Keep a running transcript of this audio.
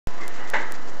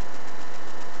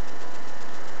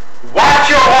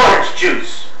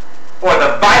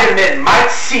vitamin might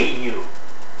see you.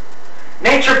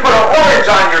 Nature put an orange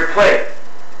on your plate.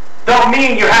 Don't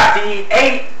mean you have to eat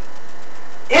 8.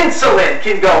 Insulin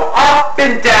can go up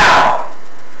and down,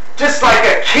 just like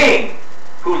a king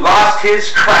who lost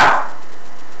his crown.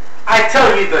 I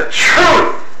tell you the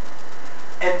truth,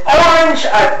 an orange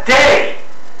a day,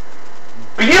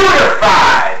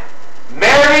 beautified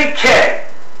Mary Kay.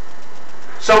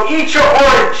 So eat your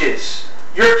oranges,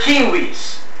 your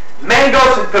kiwis,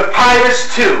 mangoes and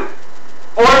papayas too,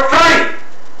 or 3.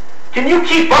 Can you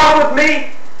keep up with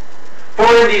me? For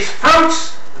in these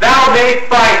fruits thou may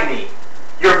find me.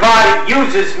 Your body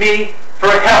uses me for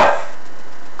health.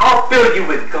 I'll fill you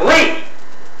with glee,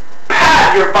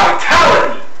 pad your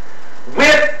vitality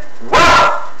with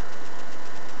wealth.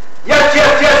 Yes,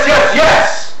 yes, yes, yes,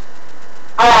 yes.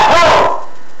 Aho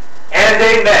and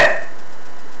amen.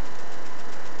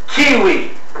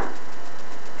 Kiwi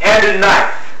and a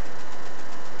knife.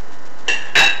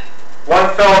 One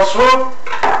fell swoop.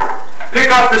 Pick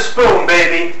up the spoon,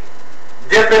 baby.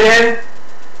 Dip it in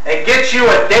and get you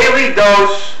a daily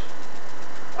dose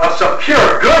of some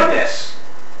pure goodness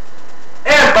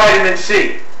and vitamin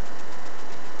C.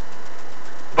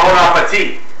 Bon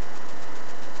appetit.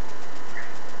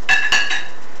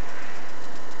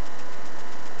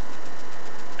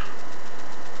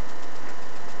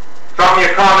 Drop me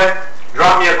a comment,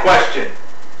 drop me a question.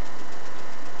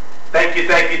 Thank you,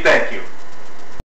 thank you, thank you.